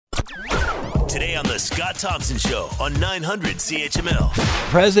Today on the Scott Thompson Show on 900 CHML.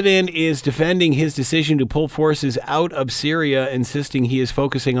 President is defending his decision to pull forces out of Syria, insisting he is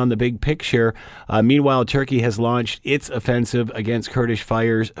focusing on the big picture. Meanwhile, Turkey has launched its offensive against Kurdish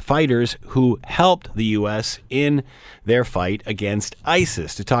fighters who helped the U.S. in their fight against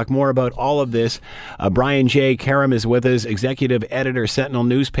ISIS. To talk more about all of this, Brian J. Karam is with us, executive editor, Sentinel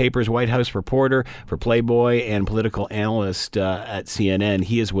Newspapers, White House reporter for Playboy, and political analyst at CNN.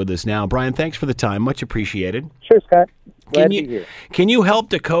 He is with us now. Brian, thanks for the time. Much appreciated. Sure, Scott. Glad to be here. Can you help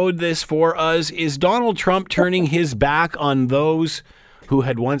decode this for us? Is Donald Trump turning his back on those who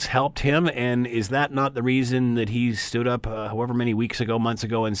had once helped him? And is that not the reason that he stood up however many months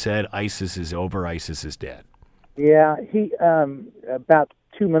ago, and said ISIS is over, ISIS is dead? Yeah, he about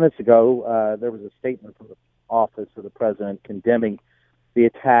 2 minutes ago, there was a statement from the office of the president condemning the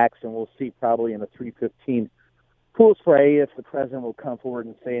attacks, and we'll see probably in a 3:15 pool spray if the president will come forward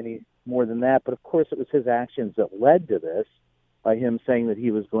and say any more than that. But of course, it was his actions that led to this, by him saying that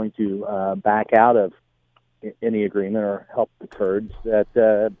he was going to back out of any agreement or help the Kurds,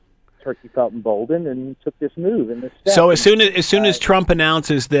 that Turkey felt emboldened and took this move and this step. So as soon as Trump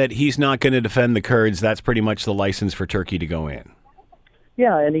announces that he's not going to defend the Kurds, that's pretty much the license for Turkey to go in.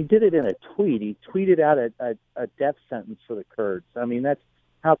 Yeah, and he did it in a tweet. He tweeted out a death sentence for the Kurds. I mean, that's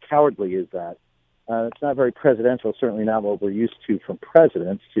how cowardly is that? It's not very presidential, certainly not what we're used to from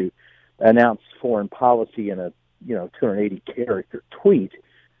presidents, to announce foreign policy in a 280-character tweet.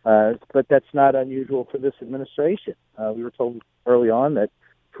 But that's not unusual for this administration. We were told early on that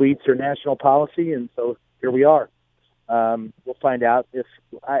tweets are national policy, and so here we are. We'll find out if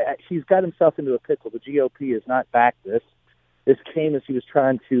he's got himself into a pickle. The GOP has not backed this. This came as he was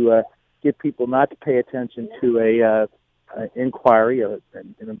trying to get people not to pay attention to an inquiry,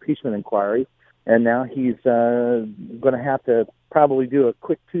 an impeachment inquiry, and now he's going to have to probably do a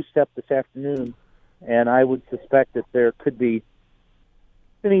quick two-step this afternoon, and I would suspect that there could be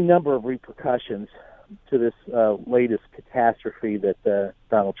any number of repercussions to this latest catastrophe that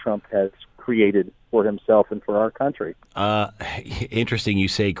Donald Trump has created for himself and for our country. Interesting you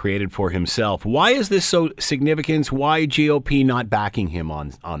say created for himself. Why is this so significant? Why GOP not backing him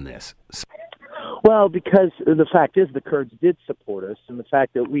on this? Well, because the fact is the Kurds did support us, and the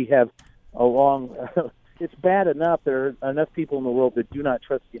fact that we have a long... it's bad enough there are enough people in the world that do not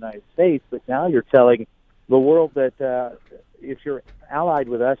trust the United States, but now you're telling the world that if you're allied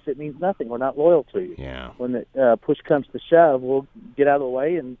with us, it means nothing. We're not loyal to you. Yeah. When the push comes to shove, we'll get out of the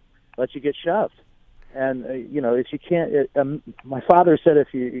way and let you get shoved. And, if you can't... my father said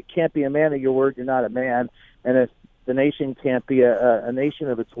if you can't be a man of your word, you're not a man. And if the nation can't be a nation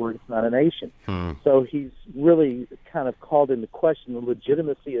of its word, it's not a nation. So he's really kind of called into question the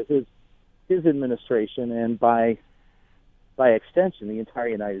legitimacy of his administration, and by extension, the entire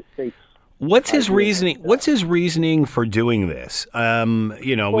United States. What's his reasoning? What's his reasoning for doing this?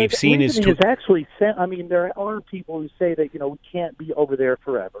 We've seen his. Actually, there are people who say that we can't be over there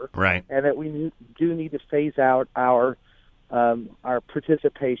forever, right? And that we do need to phase out our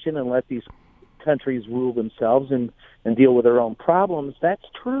participation and let these countries rule themselves and deal with their own problems. That's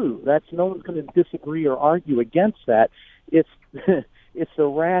true. No one's going to disagree or argue against that. It's it's the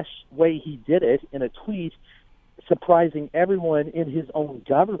rash way he did it in a tweet, surprising everyone in his own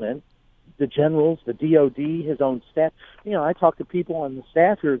government, the generals, the DOD, his own staff. I talked to people on the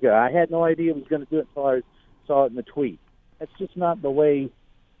staff here ago. I had no idea he was going to do it until I saw it in the tweet. That's just not the way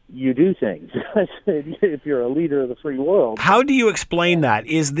you do things if you're a leader of the free world. How do you explain that?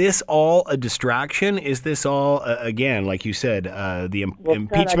 Is this all a distraction? Is this all, again, like you said, the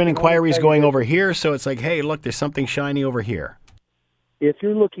impeachment inquiry is going over here, so it's like, hey, look, there's something shiny over here. If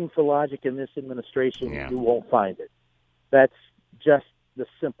you're looking for logic in this administration, you won't find it. That's just the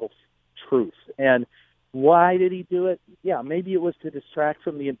simple truth. And why did he do it? Yeah, maybe it was to distract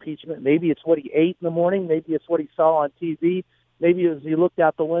from the impeachment. Maybe it's what he ate in the morning. Maybe it's what he saw on TV. Maybe it was he looked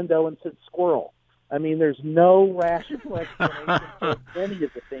out the window and said squirrel. I mean, there's no rational explanation for any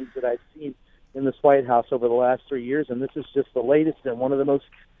of the things that I've seen in this White House over the last 3 years, and this is just the latest and one of the most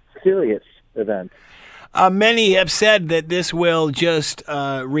serious events. Many have said that this will just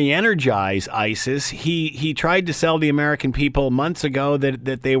re-energize ISIS. He tried to sell the American people months ago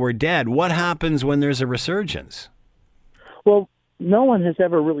that they were dead. What happens when there's a resurgence? Well, no one has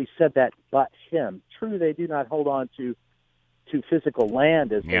ever really said that but him. True, they do not hold on to physical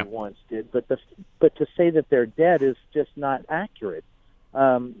land as they once did, but to say that they're dead is just not accurate.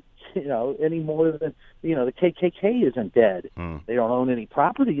 Any more than the KKK isn't dead. They don't own any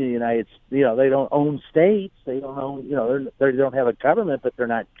property in the United States. They don't own states. They don't own. They don't have a government, but they're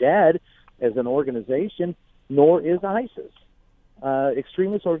not dead as an organization. Nor is ISIS.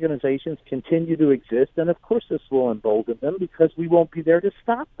 extremist organizations continue to exist, and of course this will embolden them because we won't be there to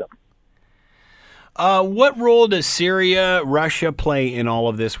stop them. What role does Syria, Russia play in all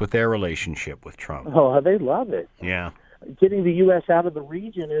of this with their relationship with Trump? Oh, they love it. Yeah. Getting the U.S. out of the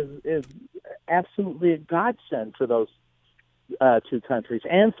region is absolutely a godsend for those two countries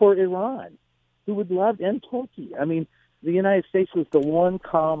and for Iran, who would love, and Turkey. I mean, the United States was the one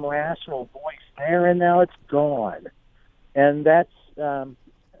calm, rational voice there, and now it's gone. And that's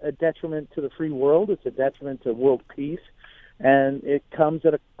a detriment to the free world. It's a detriment to world peace, and it comes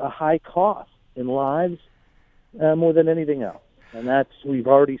at a high cost in lives more than anything else. And we've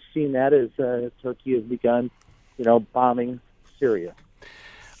already seen that as Turkey has begun, bombing Syria.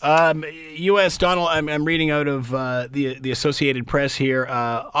 U.S. Donald, I'm reading out of the Associated Press here.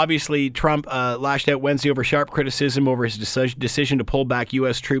 Obviously, Trump lashed out Wednesday over sharp criticism over his decision to pull back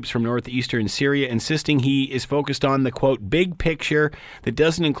U.S. troops from northeastern Syria, insisting he is focused on the, quote, big picture that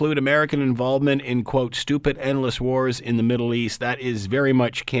doesn't include American involvement in, quote, stupid, endless wars in the Middle East. That is very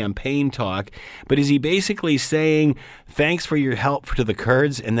much campaign talk. But is he basically saying, thanks for your help to the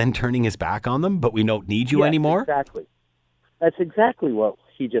Kurds, and then turning his back on them, but we don't need you anymore? Exactly. That's exactly what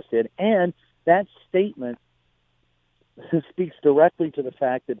he just did. And that statement speaks directly to the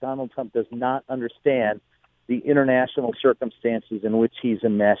fact that Donald Trump does not understand the international circumstances in which he's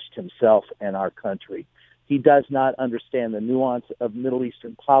enmeshed himself and our country. He does not understand the nuance of Middle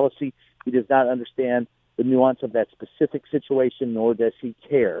Eastern policy. He does not understand the nuance of that specific situation, nor does he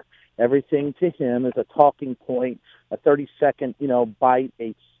care. Everything to him is a talking point, a 30-second, bite,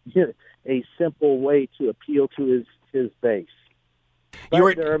 a simple way to appeal to his base.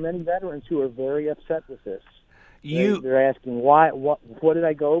 But there are many veterans who are very upset with this. They're asking, why? What did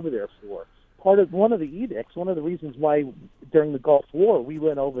I go over there for? One of the edicts, one of the reasons why during the Gulf War we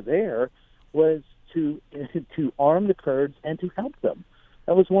went over there was to arm the Kurds and to help them.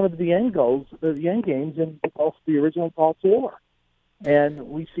 That was one of the end goals, the end games in the original Gulf War, and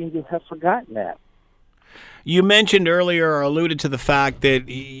we seem to have forgotten that. You mentioned earlier or alluded to the fact that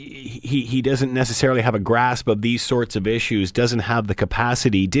he doesn't necessarily have a grasp of these sorts of issues, doesn't have the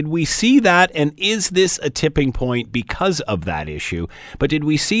capacity. Did we see that, and is this a tipping point because of that issue? But did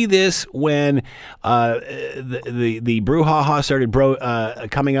we see this when the brouhaha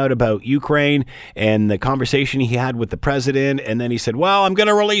started coming out about Ukraine and the conversation he had with the president, and then he said, well, I'm going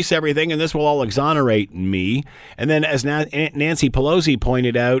to release everything and this will all exonerate me. And then as Nancy Pelosi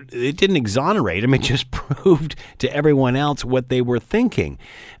pointed out, it didn't exonerate him, it just proved to everyone else what they were thinking.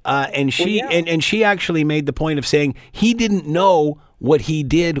 And she actually made the point of saying he didn't know what he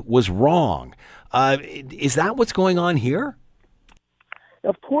did was wrong. Is that what's going on here?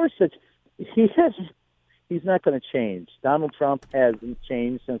 Of course, he's not going to change. Donald Trump hasn't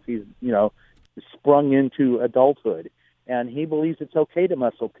changed since he's sprung into adulthood, and he believes it's okay to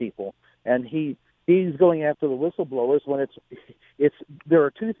muscle people. And he's going after the whistleblowers when there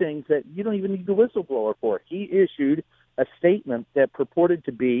are two things that you don't even need the whistleblower for. He issued a statement that purported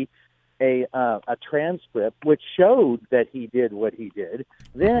to be a transcript which showed that he did what he did.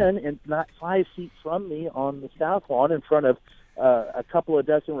 Then, and not 5 feet from me on the South Lawn in front of a couple of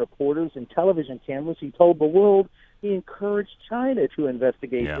dozen reporters and television cameras, he told the world he encouraged China to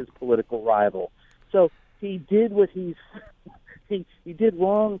investigate his political rival. So he did what he did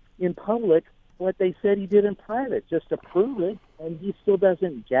wrong in public, what they said he did in private, just to prove it, and he still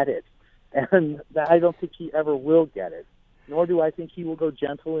doesn't get it. And I don't think he ever will get it, nor do I think he will go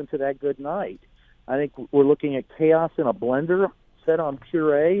gentle into that good night. I think we're looking at chaos in a blender set on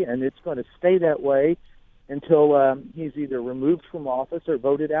puree, and it's going to stay that way until he's either removed from office or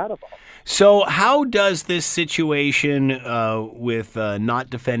voted out of office. So how does this situation with not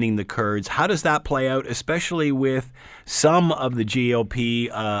defending the Kurds, how does that play out, especially with some of the GOP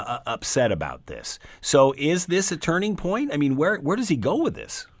upset about this? So is this a turning point? I mean, where does he go with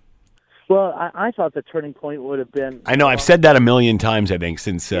this? Well, I thought the turning point would have been... I know, I've said that a million times, I think,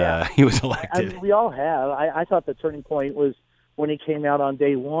 since he was elected. I mean, we all have. I thought the turning point was when he came out on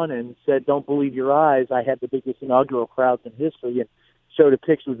day one and said, don't believe your eyes. I had the biggest inaugural crowds in history and showed a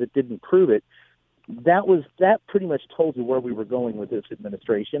picture that didn't prove it. That pretty much told you where we were going with this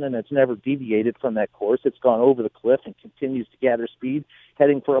administration, and it's never deviated from that course. It's gone over the cliff and continues to gather speed,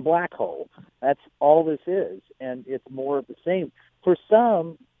 heading for a black hole. That's all this is, and it's more of the same. For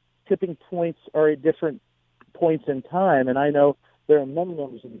some, tipping points are at different points in time, and I know there are many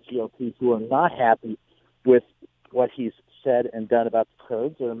members of the GOP who are not happy with what he's said and done about the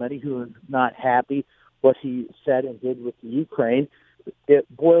Kurds. There are many who are not happy what he said and did with the Ukraine. It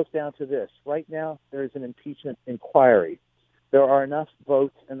boils down to this. Right now, there is an impeachment inquiry. There are enough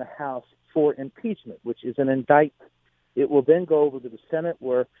votes in the House for impeachment, which is an indictment. It will then go over to the Senate,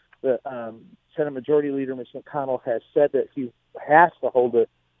 where the Senate Majority Leader Mitch McConnell has said that he has to hold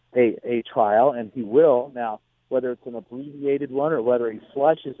a trial, and he will. Now, whether it's an abbreviated one or whether he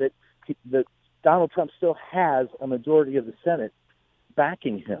flushes it, Donald Trump still has a majority of the Senate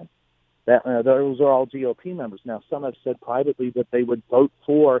backing him. Those are all GOP members. Now, some have said privately that they would vote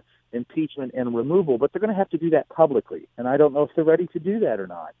for impeachment and removal, but they're going to have to do that publicly, and I don't know if they're ready to do that or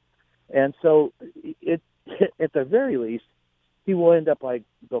not. And so, at the very least, he will end up like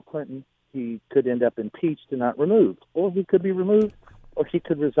Bill Clinton. He could end up impeached and not removed, or he could be removed, or he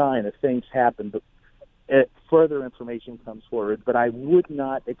could resign if things happen. But further information comes forward, but I would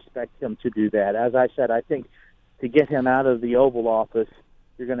not expect him to do that. As I said, I think to get him out of the Oval Office,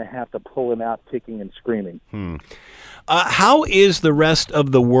 you're going to have to pull him out kicking and screaming. How is the rest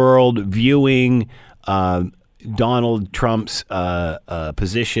of the world viewing Donald Trump's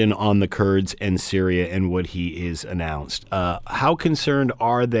position on the Kurds and Syria and what he is announced? How concerned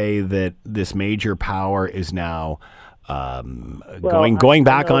are they that this major power is now going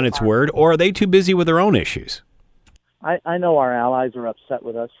back on its word, or are they too busy with their own issues? I know our allies are upset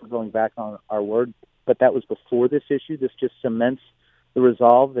with us for going back on our word, but that was before this issue. This just cements the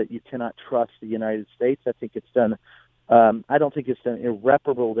resolve that you cannot trust the United States. I think it's done. I don't think it's done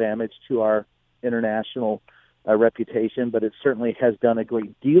irreparable damage to our international reputation, but it certainly has done a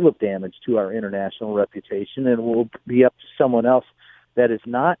great deal of damage to our international reputation, and it will be up to someone else that is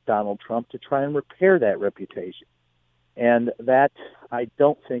not Donald Trump to try and repair that reputation. And that, I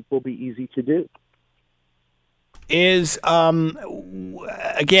don't think, will be easy to do. Is,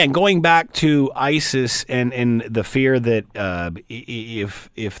 again, going back to ISIS and the fear that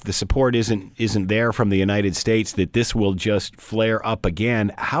if the support isn't there from the United States, that this will just flare up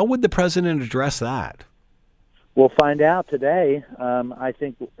again, how would the president address that? We'll find out today. I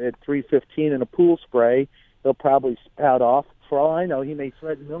think at 3:15 in a pool spray, they'll probably spout off. For all I know, he may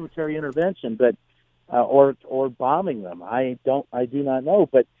threaten military intervention, but or bombing them. I do not know.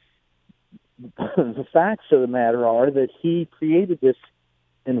 But the facts of the matter are that he created this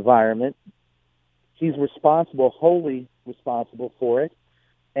environment. He's wholly responsible for it,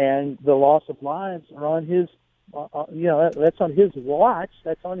 and the loss of lives are on his. That's on his watch.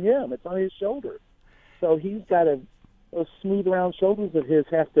 That's on him. It's on his shoulder. So he's got to. Those smooth round shoulders of his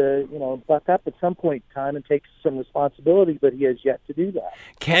have to, buck up at some point in time and take some responsibility, but he has yet to do that.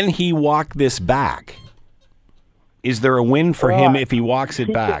 Can he walk this back? Is there a win for him if he walks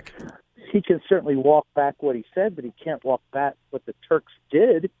it back? He can certainly walk back what he said, but he can't walk back what the Turks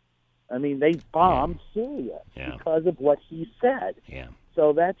did. I mean, they bombed Syria because of what he said. Yeah.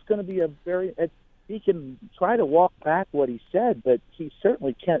 So that's going to be he can try to walk back what he said, but he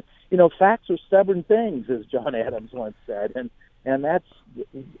certainly can't. Facts are stubborn things, as John Adams once said, and that's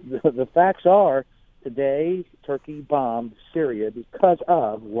the facts are today Turkey bombed Syria because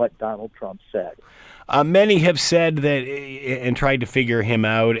of what Donald Trump said. Many have said that and tried to figure him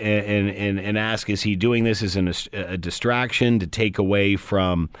out and ask, is he doing this as a distraction to take away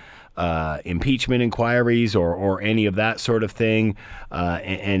from impeachment inquiries or any of that sort of thing,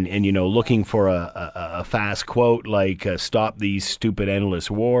 and looking for a fast quote like stop these stupid endless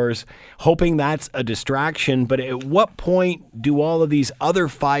wars, hoping that's a distraction. But at what point do all of these other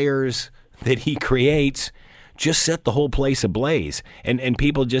fires that he creates just set the whole place ablaze and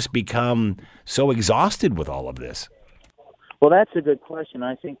people just become so exhausted with all of this? Well, that's a good question.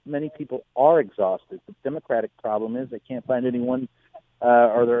 I think many people are exhausted. The Democratic problem is they can't find anyone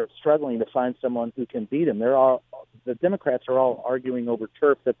or they're struggling to find someone who can beat him. The Democrats are all arguing over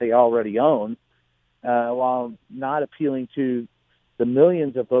turf that they already own, while not appealing to the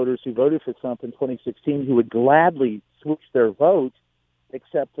millions of voters who voted for Trump in 2016 who would gladly switch their vote,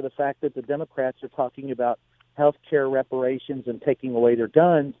 except for the fact that the Democrats are talking about health care reparations and taking away their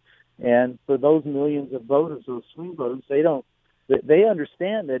guns. And for those millions of voters, those swing voters, they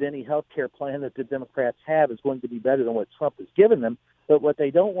understand that any health care plan that the Democrats have is going to be better than what Trump has given them. But what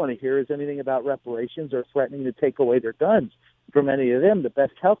they don't want to hear is anything about reparations or threatening to take away their guns from any of them. The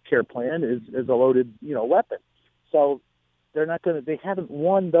best health care plan is a loaded, weapon. So they're not going to. They haven't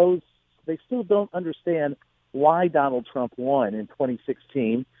won those. They still don't understand why Donald Trump won in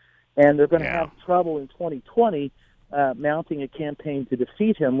 2016, and they're going to have trouble in 2020 mounting a campaign to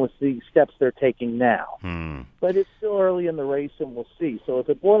defeat him with the steps they're taking now. But it's still early in the race, and we'll see. So if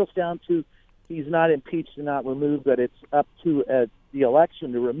it boils down to he's not impeached and not removed, but it's up to the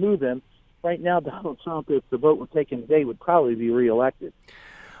election to remove him, right now Donald Trump, if the vote were taken today, would probably be reelected.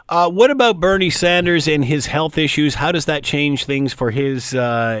 What about Bernie Sanders and his health issues? How does that change things for his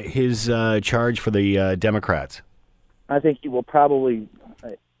charge for the Democrats? I think he will probably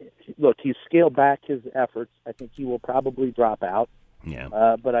look, he's scaled back his efforts. I think he will probably drop out.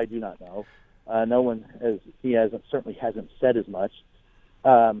 Yeah. But I do not know. No one certainly hasn't said as much.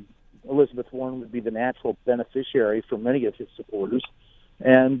 Elizabeth Warren would be the natural beneficiary for many of his supporters.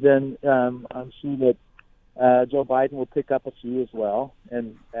 And then I'm sure that Joe Biden will pick up a few as well,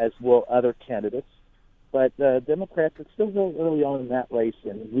 and as will other candidates. But Democrats, it's still very early on in that race,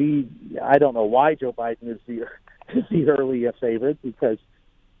 and I don't know why Joe Biden is the early favorite, because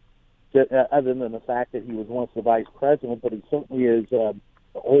other than the fact that he was once the vice president, but he certainly is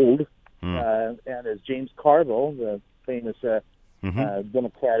old. And as James Carville, the famous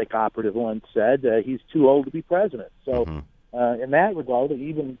Democratic operative, once said, he's too old to be president. So in that regard,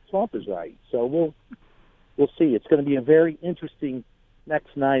 even Trump is right. So we'll see. It's going to be a very interesting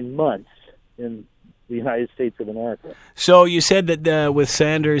next 9 months in the United States of America. So you said that with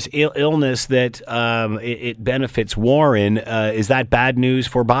Sanders' illness that it benefits Warren. Is that bad news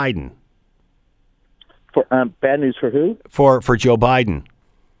for Biden? For bad news for who? For Joe Biden.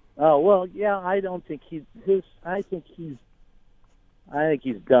 Oh well, yeah. I don't think I think he's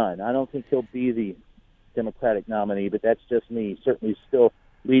done. I don't think he'll be the Democratic nominee, but that's just me. Certainly, still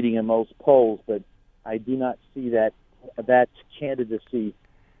leading in most polls, but I do not see that candidacy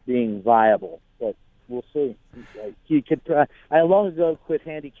being viable. But we'll see. He could try. I long ago quit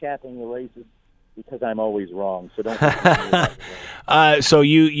handicapping the races because I'm always wrong. So don't. So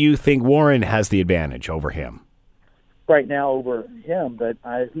you think Warren has the advantage over him right now over him? But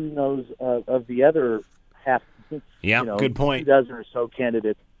who knows of the other half? Yeah, good point. 2 dozen or so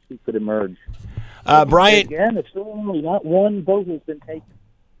candidates who could emerge. Brian, again, it's still only not one vote has been taken.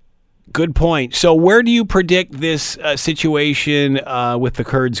 Good point. So where do you predict this situation with the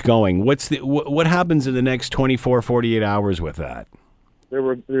Kurds going? What happens in the next 24, 48 hours with that?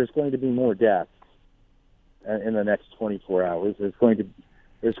 There's going to be more deaths in the next 24 hours. There's going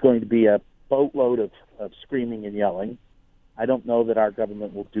to be a boatload of screaming and yelling. I don't know that our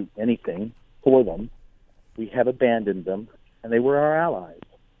government will do anything for them. We have abandoned them, and they were our allies.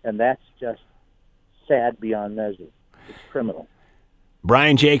 And that's just sad beyond measure. It's criminal.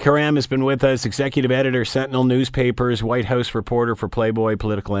 Brian J. Karem has been with us, executive editor, Sentinel Newspapers, White House reporter for Playboy,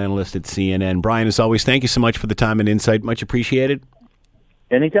 political analyst at CNN. Brian, as always, thank you so much for the time and insight. Much appreciated.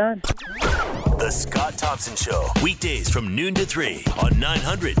 Anytime. The Scott Thompson Show, weekdays from noon to 3 on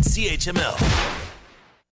 900 CHML.